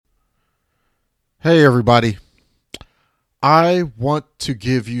Hey everybody, I want to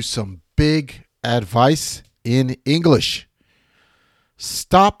give you some big advice in English.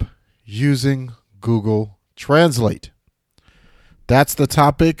 Stop using Google Translate. That's the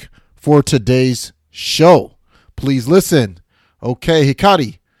topic for today's show. Please listen. Okay,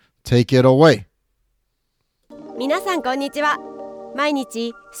 Hikari, take it away. 皆さんこんにちは。毎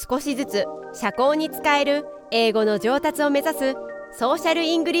日少しずつ社交に使える英語の上達を目指すソーシャル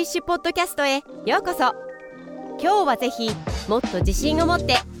イングリッシュポッドキャストへようこそ。今日はぜひもっと自信を持っ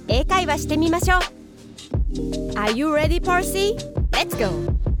て英会話してみましょう。 Are you ready, Percy? Let's go!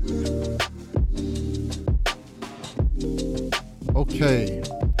 Okay,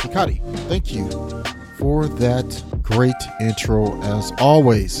 Hikari, thank you for that great intro as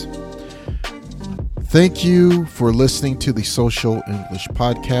always. Thank you for listening to the Social English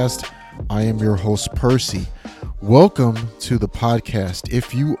Podcast. I am your host, Percy. Welcome to the podcast.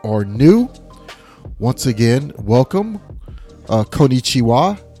 If you are new, once again, welcome.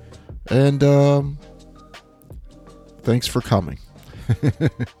 Konnichiwa. And thanks for coming.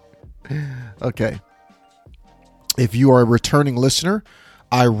 Okay. If you are a returning listener,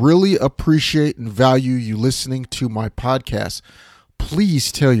 I really appreciate and value you listening to my podcast.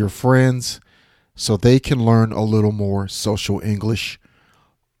 Please tell your friends so they can learn a little more social English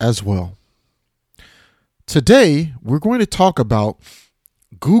as well. Today, we're going to talk about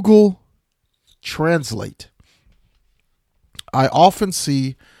Google Translate. I often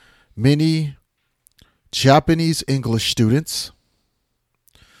see many Japanese English students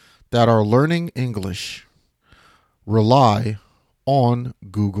that are learning English rely on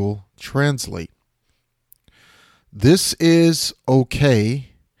Google Translate. This is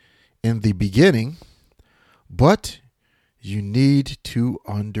okay in the beginning, but you need to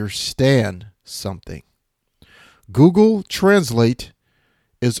understand something. Google Translate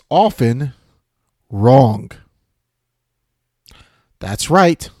is often wrong. That's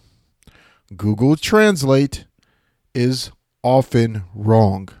right. Google Translate is often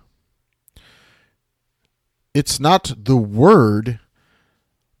wrong. It's not the word,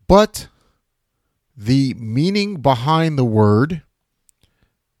 but the meaning behind the word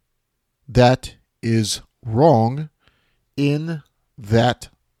that is wrong in that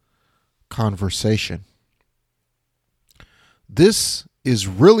conversation. This is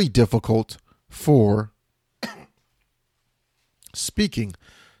really difficult for speaking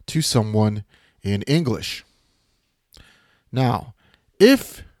to someone in English. Now,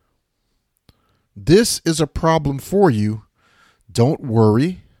 if this is a problem for you, don't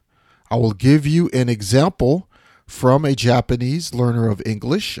worry. I will give you an example from a Japanese learner of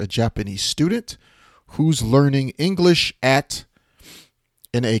English, a Japanese student who's learning English at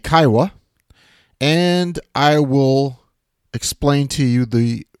an eikaiwa, and I will explain to you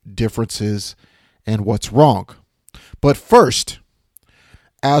the differences and what's wrong. But first,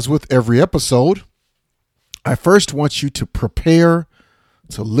 as with every episode, I first want you to prepare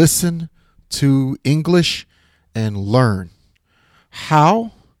to listen to English and learn.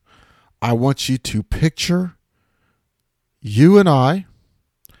 How? I want you to picture you and I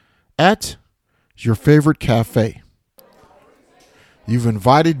at your favorite cafe. You've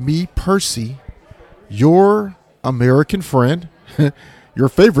invited me, Percy, your American friend, your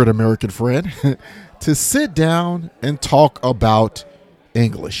favorite American friend, to sit down and talk about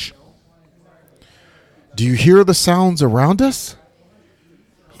English. Do you hear the sounds around us?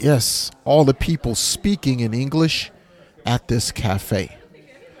 Yes, all the people speaking in English at this cafe.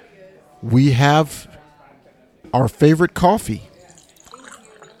 We have our favorite coffee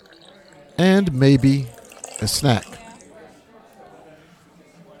and maybe a snack.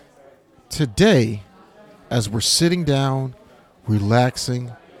 Today, as we're sitting down, relaxing,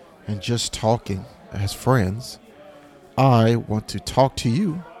 and just talking as friends, I want to talk to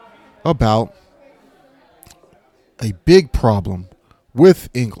you about a big problem with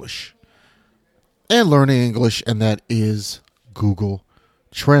English and learning English, and that is Google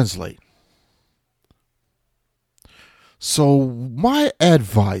Translate. So my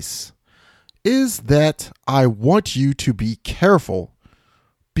advice is that I want you to be careful.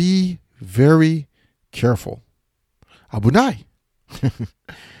 Be very careful. Abunai.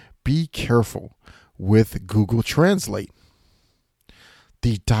 Be careful with Google Translate.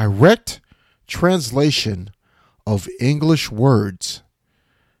 The direct translation of English words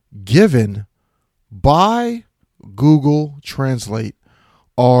given by Google Translate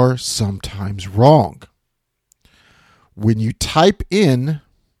are sometimes wrong. When you type in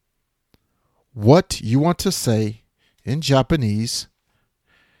what you want to say in Japanese,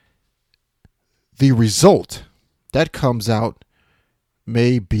 the result that comes out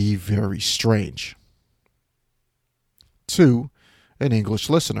may be very strange to an English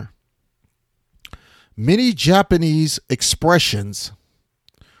listener. Many Japanese expressions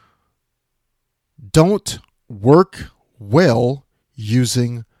don't work well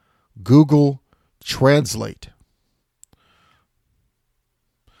using Google Translate.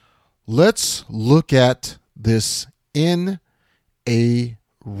 Let's look at this in a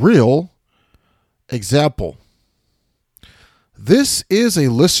real example. This is a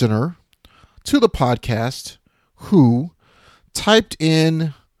listener to the podcast who typed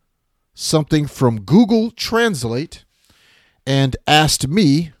in something from Google Translate and asked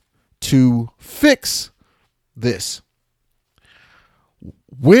me to fix this.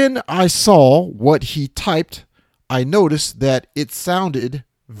 When I saw what he typed, I noticed that it sounded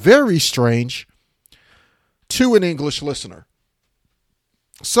very strange to an English listener.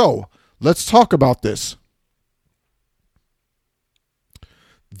 So, let's talk about this.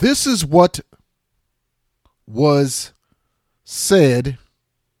 This is what was said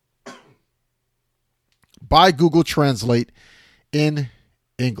by Google Translate in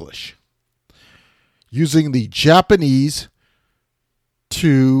English, using the Japanese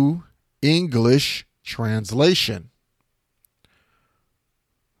to English translation.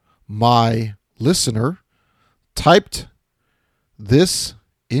 My listener typed this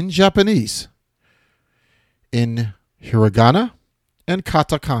in Japanese, in hiragana and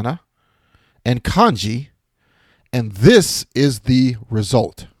katakana and kanji, and this is the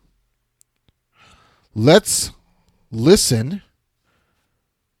result. Let's listen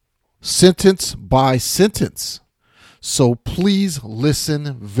sentence by sentence. So please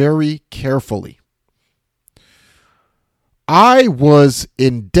listen very carefully. I was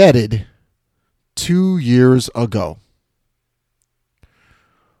indebted 2 years ago.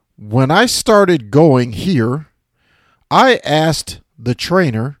 When I started going here, I asked the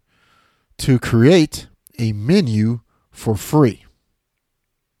trainer to create a menu for free.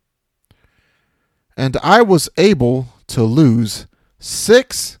 And I was able to lose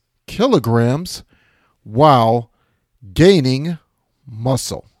 6 kilograms while gaining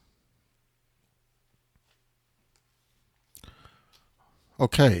muscle.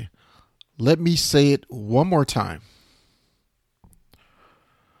 Okay, let me say it one more time.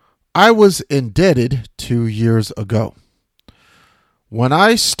 I was indebted 2 years ago. When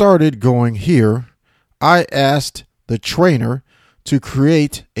I started going here, I asked the trainer to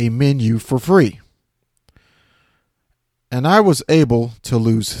create a menu for free. And I was able to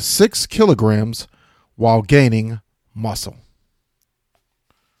lose 6 kilograms while gaining muscle.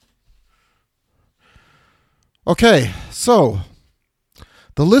 Okay, so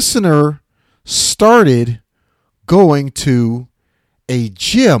the listener started going to a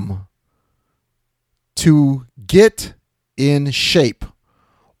gym to get in shape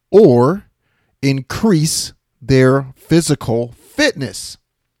or increase their physical fitness.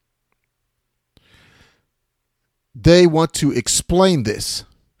 They want to explain this.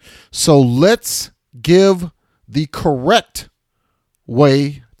 So let's give the correct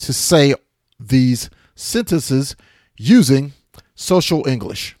way to say these sentences using social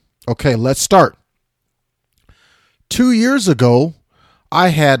English. Okay, let's start. 2 years ago, I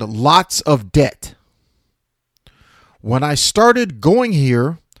had lots of debt. When I started going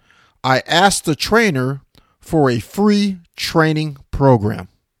here, I asked the trainer for a free training program.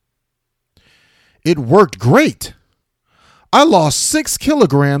 It worked great. I lost 6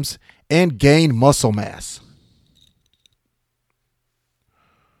 kilograms and gained muscle mass.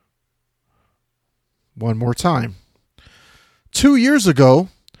 One more time. 2 years ago,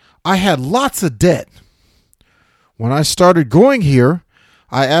 I had lots of debt. When I started going here,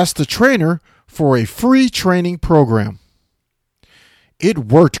 I asked the trainer for a free training program. It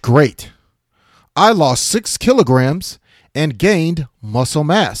worked great. I lost 6 kilograms and gained muscle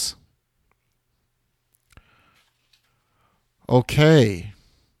mass. Okay.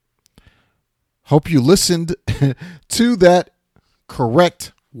 Hope you listened to that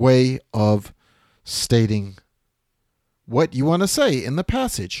correct way of stating what you want to say in the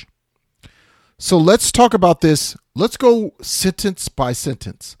passage. So let's talk about this. Let's go sentence by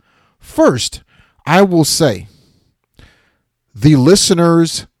sentence. First, I will say the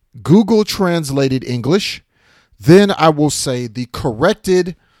listener's Google translated English. Then I will say the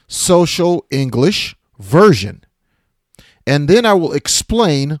corrected social English version. And then I will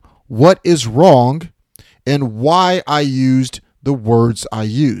explain what is wrong and why I used the words I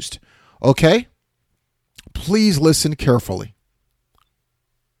used. Okay? Please listen carefully.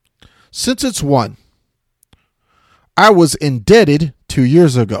 Sentence 1. I was indebted 2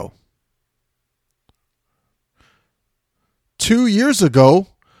 years ago. 2 years ago,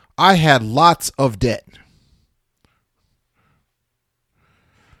 I had lots of debt.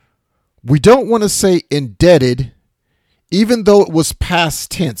 We don't want to say indebted, even though it was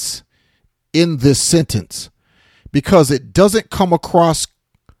past tense in this sentence, because it doesn't come across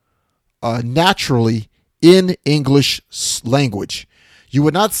naturally in English language. You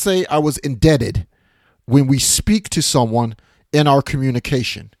would not say I was indebted when we speak to someone in our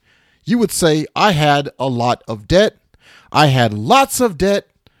communication. You would say I had a lot of debt, I had lots of debt,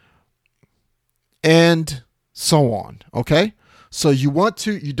 and so on. Okay? So you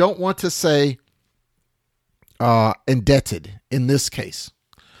don't want to say indebted in this case.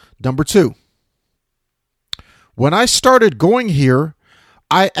 Number 2. When I started going here,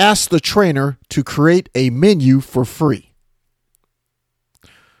 I asked the trainer to create a menu for free.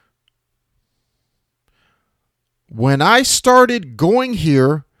 When I started going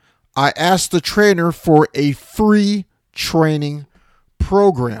here, I asked the trainer for a free training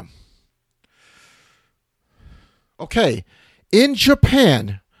program. Okay, in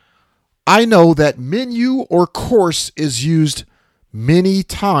Japan, I know that menu or course is used many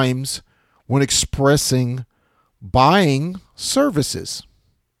times when expressing buying services.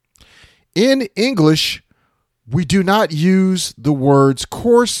 In English, we do not use the words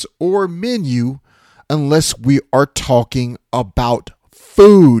course or menu unless we are talking about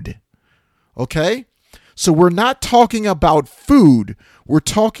food. Okay? So we're not talking about food. We're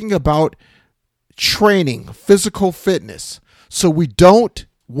talking about training, physical fitness. So we don't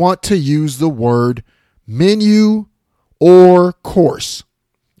want to use the word menu or course.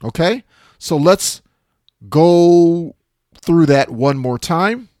 Okay? So let's go through that one more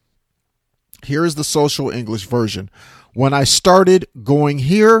time. Here is the social English version. When I started going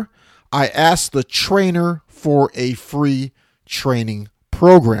here, I asked the trainer for a free training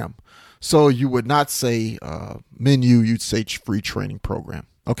program. So you would not say menu, you'd say free training program.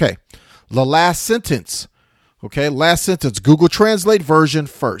 Okay, the last sentence. Okay, last sentence, Google Translate version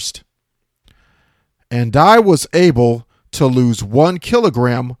first. And I was able to lose 1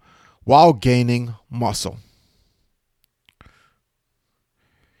 kilogram while gaining muscle.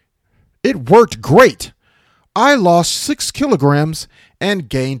 It worked great. I lost 6 kilograms and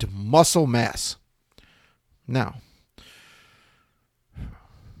gained muscle mass. Now,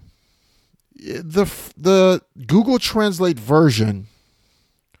 the Google Translate version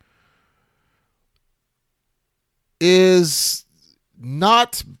is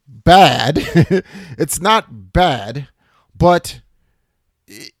not bad. It's not bad, but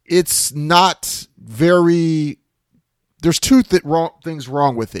it's not very... There's two things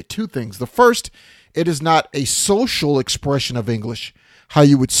wrong with it. 2 things. The first, it is not a social expression of English, how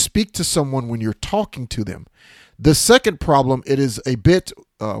you would speak to someone when you're talking to them. The second problem, it is a bit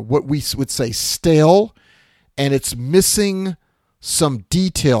what we would say stale, and it's missing some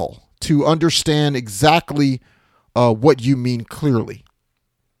detail to understand exactly what you mean clearly.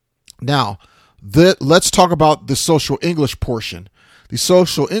 Now, let's talk about the social English portion. The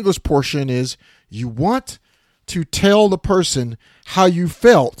social English portion is you want to tell the person how you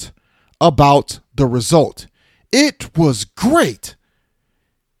felt about the result. It was great.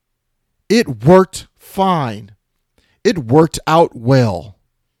 It worked fine. It worked out well.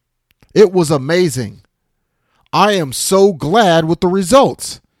 It was amazing. I am so glad with the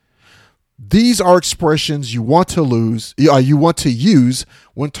results. These are expressions you want to use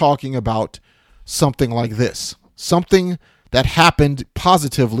when talking about something like this. Something that happened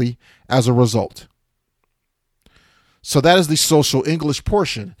positively as a result. So that is the social English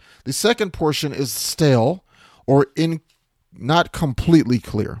portion. The second portion is stale or not completely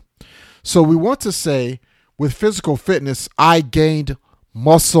clear. So we want to say, with physical fitness, I gained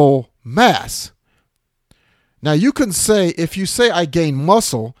muscle mass. Now you can say, if you say I gained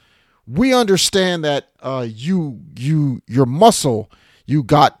muscle, we understand that your muscle, you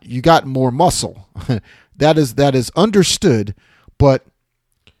got more muscle. that is understood, but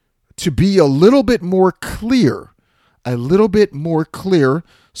to be a little bit more clear,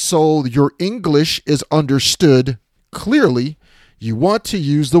 so your English is understood clearly, you want to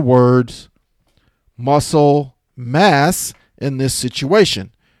use the words muscle mass in this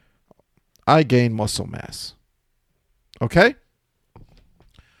situation. I gain muscle mass. Okay?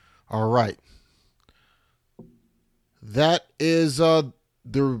 All right. That is that's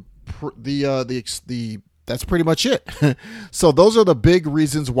pretty much it. So those are the big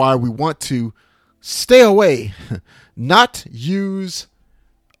reasons why we want to stay away, not use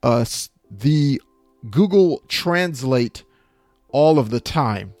the Google Translate all of the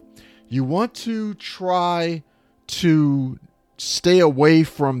time. You want to try to stay away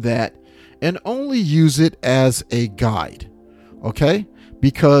from that and only use it as a guide. Okay?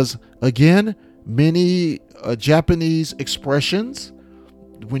 Because, again, many Japanese expressions,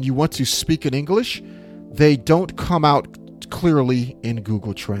 when you want to speak in English, they don't come out clearly in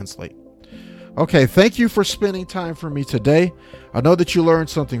Google Translate. Okay, thank you for spending time for me today. I know that you learned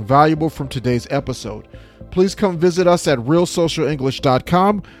something valuable from today's episode. Please come visit us at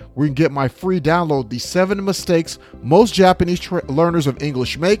realsocialenglish.com where you can get my free download, The 7 Mistakes Most Japanese Learners of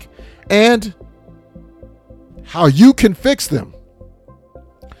English Make, and how you can fix them.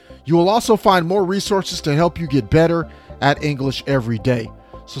 You will also find more resources to help you get better at English every day.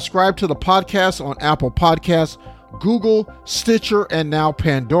 Subscribe to the podcast on Apple Podcasts, Google, Stitcher, and now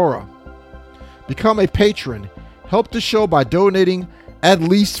Pandora. Become a patron. Help the show by donating at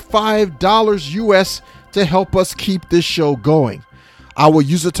least $5 US to help us keep this show going. I will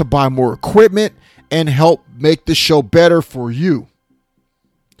use it to buy more equipment and help make the show better for you.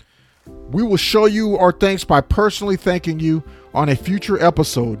 We will show you our thanks by personally thanking you on a future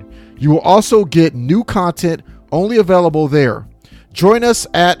episode. You will also get new content only available there. Join us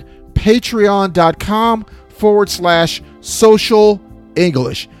at patreon.com/social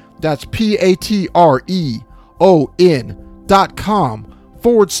English. That's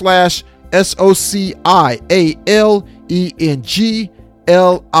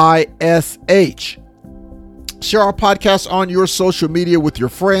Share our podcast on your social media with your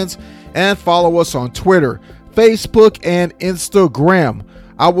friends and follow us on Twitter, Facebook, and Instagram.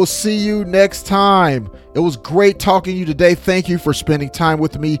 I will see you next time. It was great talking to you today. Thank you for spending time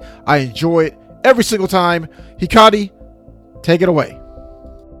with me. I enjoy it every single time. Hikari, take it away.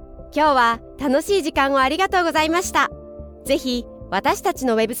 今日は楽しい時間をありがとうございました。ぜひ私たち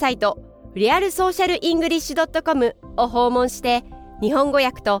のウェブサイト realsocialenglish.com を訪問して日本語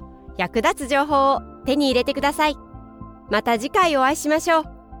訳と役立つ情報を手に入れてください。また次回お会いしましょう。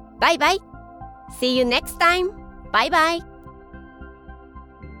バイバイ。See you next time. Bye bye.